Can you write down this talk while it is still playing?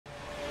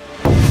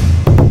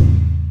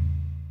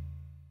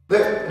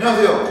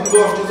안녕하세요.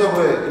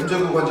 검도왕찐사부의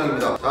임재구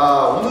관장입니다.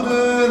 자,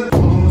 오늘은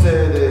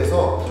견음새에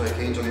대해서 저의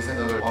개인적인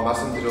생각을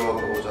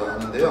말씀드려보고자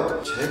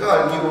하는데요. 제가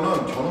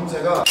알기로는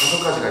견음새가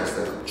 5가지가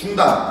있어요.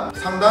 중단,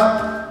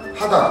 상단,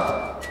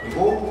 하단,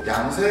 그리고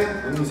양새,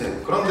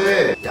 음새.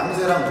 그런데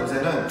양새랑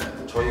음새는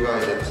저희가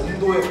이제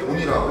검도의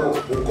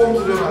본이라고 목검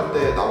수련할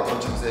때 나오던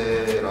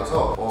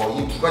자세라서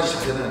이 2가지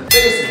자세는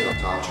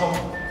빼겠습니다. 자, 처음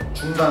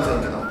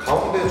중단새입니다.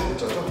 가운데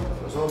중자죠.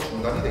 그래서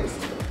중단이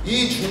되겠습니다.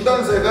 이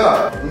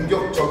중단새가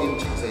공격적인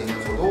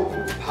자세이면서도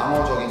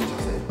방어적인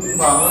자세,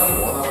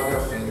 공방을 원활하게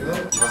할 수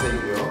있는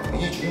자세이고요.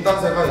 이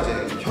중단새가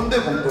이제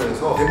현대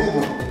검도에서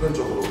대부분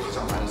보편적으로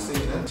가장 많이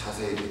쓰이는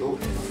자세이기도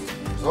합니다.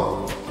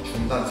 그래서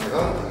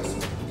중단새가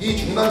되겠습니다. 이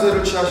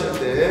중단새를 취하실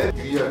때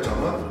유의할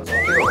점은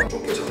어깨가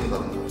좁게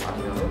잡는다는 거,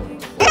 아니면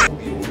너무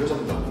위로 올려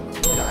잡는다는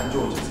거. 이건 안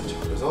좋은 자세죠.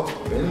 그래서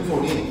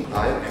왼손이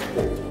나의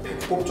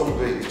배꼽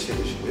정도에 위치해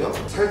주시고요.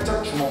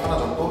 살짝 주먹 하나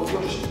정도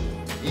띄워주십니다.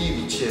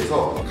 이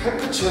위치에서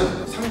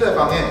칼끝은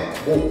상대방의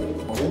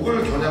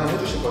목을 겨냥을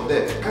해주실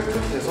건데,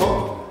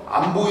 칼끝에서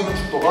안 보이는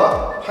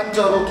축도가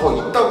한자로 더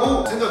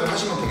있다고 생각을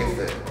하시면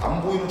되겠어요.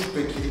 안 보이는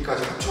축도의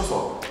길이까지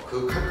합쳐서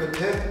그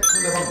칼끝에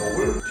상대방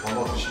목을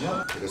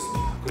겨눠주시면 되겠습니다.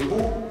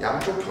 그리고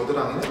양쪽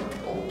겨드랑이는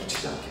너무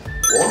붙이지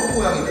않게 원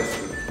모양이 될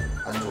수 있게.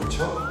 안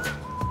좋죠?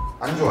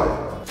 안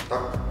좋아요.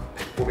 딱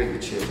배꼽의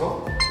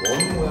위치에서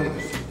원 모양이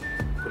될 수 있게.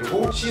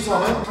 그리고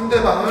시선은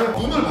상대방을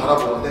눈을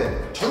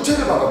바라보는데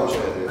전체를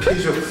바라보셔야 돼요.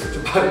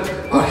 좀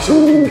말이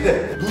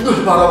좋은데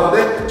눈을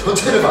바라보되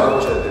전체를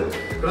바라보셔야 돼요.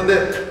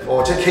 그런데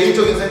제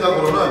개인적인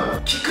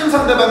생각으로는 키 큰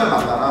상대방을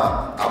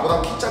만나나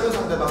나보다 키 작은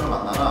상대방을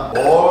만나나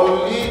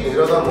멀리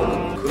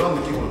내려다보는 그런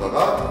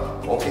느낌으로다가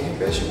어깨 힘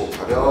빼시고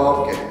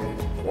가볍게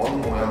원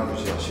모양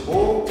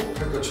유지하시고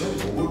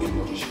칼끝은 목을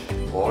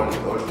길러주시고 멀리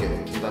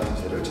넓게 중단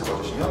자세를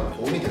잡아주시면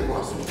도움이 될 것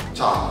같습니다.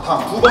 자,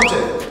 다음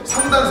 2번째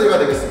상단새가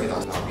되겠습니다.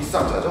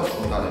 윗상자죠.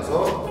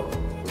 중단해서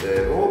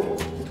그대로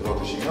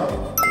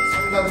들어주시면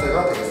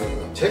상단새가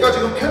되겠습니다. 제가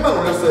지금 팔만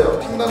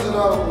올렸어요.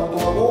 상단새라고도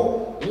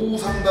하고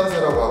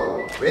우상단새라고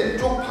하고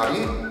왼쪽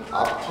발이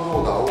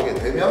앞으로 나오게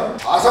되면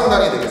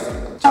좌상단이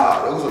되겠습니다.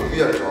 자, 여기서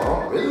유의할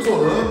점,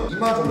 왼손은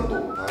이마 정도,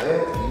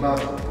 나의 이마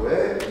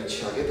정도에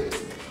위치하게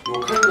되겠습니다.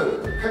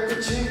 이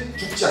칼끝이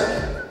죽지 않게,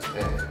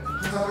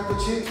 항상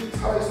칼끝이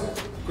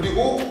살아있습니다.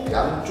 그리고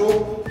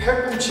양쪽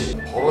팔꿈치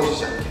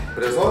벌어지지 않게.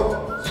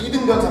 그래서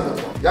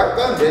이등변삼각형.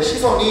 약간 내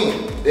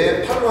시선이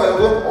내 팔로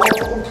하여금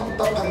조금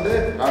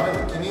답답한데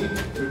라는 느낌이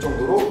들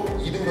정도로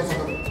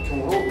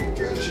이등변삼각형으로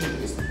해주시면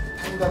되겠습니다.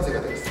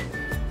 3단새가 되겠습니다.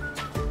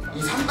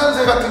 이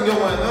 3단새 같은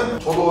경우에는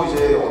저도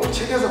이제 어느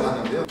책에서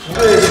봤는데요,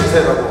 불의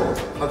신세라고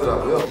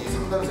하더라고요. 이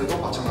 3단새도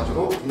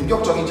마찬가지로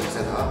공격적인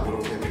자세다,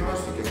 이렇게 표현할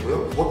수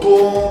있겠고요.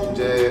 보통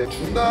이제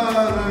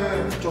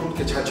중단을 좀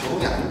이렇게 잘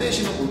적응이 안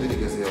되시는 분들이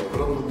계세요.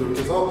 그런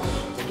분들께서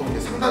보통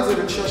이렇게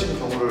 3단새를 취하시는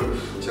경우를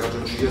제가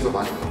좀 주위에서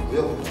많이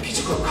봤고요.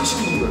 피지컬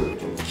크신 분들,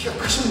 좀 키가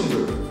크신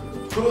분들,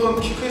 그런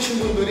키 크신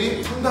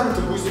분들이 3단을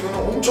들고 있으면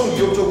엄청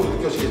위협적으로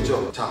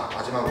느껴지겠죠. 자,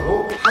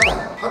 마지막으로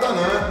하단.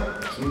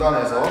 하단은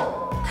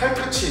중단에서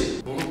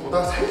칼끝이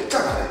무릎보다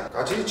살짝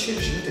아래까지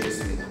취해주시면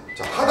되겠습니다.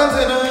 자,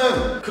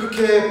 하단새는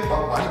그렇게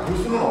막 많이 볼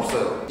수는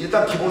없어요.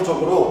 일단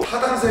기본적으로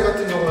하단새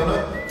같은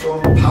경우에는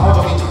좀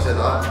방어적인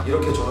자세다,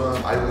 이렇게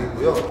저는 알고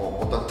있고요.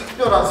 어떤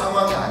특별한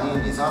상황이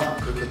아닌 이상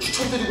그렇게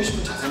추천드리고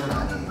싶은 자세는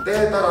아니에요.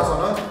 때에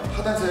따라서는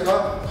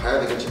하단새가 가야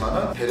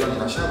되겠지만은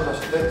대련이나 시합을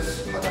하실 때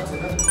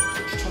하단새는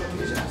추천을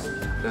드리진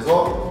않습니다.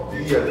 그래서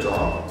유의할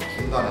점,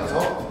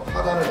 중단에서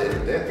하단을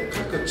내릴 때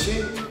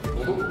칼끝이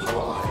무릎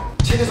바로 아래.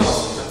 책에서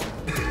봤습니다.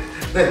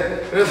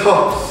 네,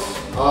 그래서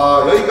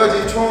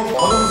여기까지 총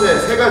견음새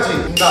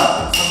 3가지,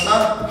 중단,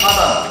 상단,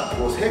 하단,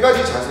 그리고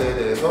 3가지 자세에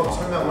대해서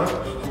설명을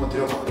한번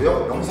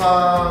드려봤고요.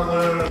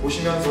 영상을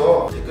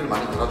보시면서 댓글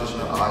많이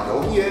달아주시면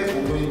여기에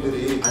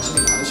공부인들이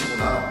관심이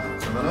많으시구나,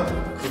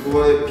 그러면은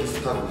그거에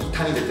비슷한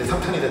 2탄이 됐든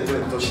 3탄이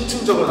됐든 더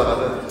신층적으로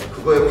나가든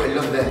그거에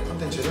관련된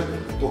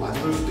콘텐츠를 또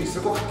만들 수도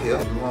있을 것 같아요.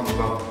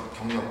 응원과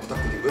격려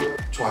부탁드리고요.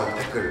 좋아요,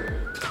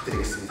 댓글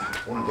부탁드리겠습니다.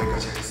 오늘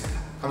여기까지 하겠습니다.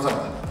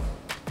 감사합니다.